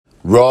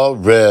Raw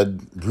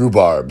red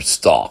rhubarb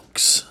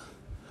stalks.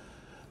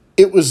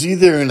 It was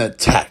either in a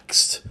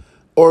text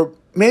or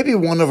maybe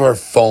one of our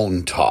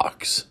phone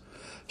talks.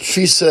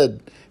 She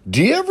said,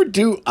 "Do you ever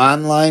do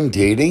online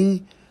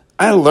dating?"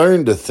 I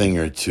learned a thing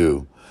or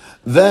two.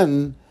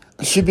 Then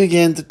she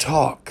began to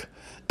talk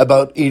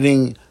about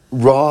eating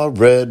raw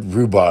red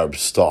rhubarb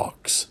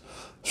stalks.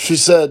 She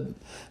said,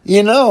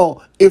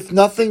 if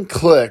nothing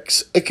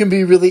clicks, it can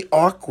be really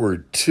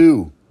awkward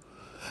too.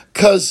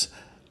 'Cause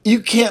you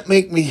can't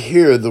make me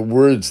hear the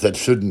words that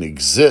shouldn't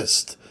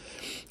exist.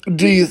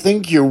 Do you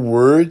think your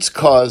words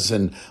cause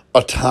an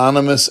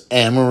autonomous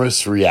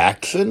amorous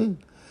reaction?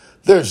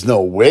 There's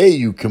no way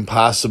you can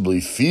possibly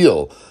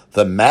feel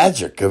the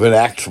magic of an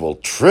actual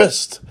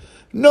tryst.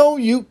 No,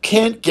 you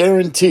can't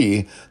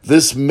guarantee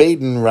this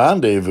maiden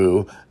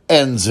rendezvous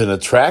ends in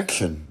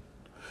attraction.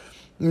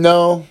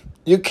 No,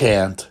 you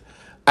can't.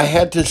 I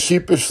had to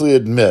sheepishly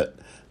admit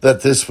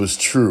that this was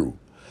true.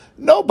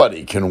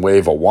 Nobody can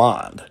wave a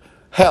wand.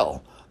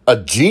 Hell, a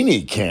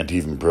genie can't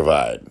even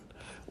provide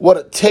what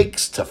it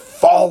takes to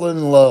fall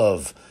in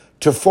love,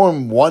 to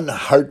form one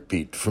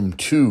heartbeat from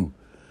two.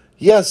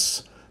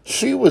 Yes,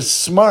 she was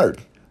smart,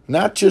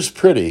 not just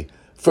pretty.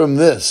 From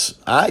this,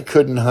 I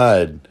couldn't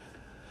hide.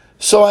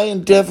 So I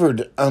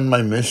endeavored on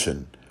my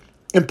mission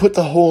and put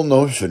the whole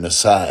notion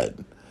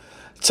aside.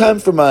 Time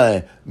for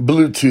my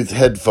Bluetooth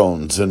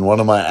headphones and one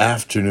of my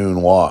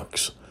afternoon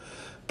walks.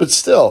 But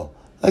still,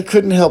 I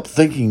couldn't help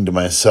thinking to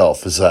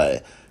myself as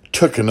I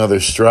took another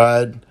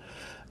stride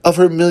of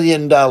her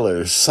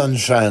 $1,000,000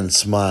 sunshine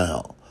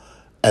smile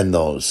and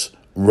those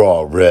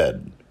raw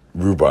red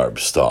rhubarb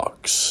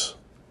stalks.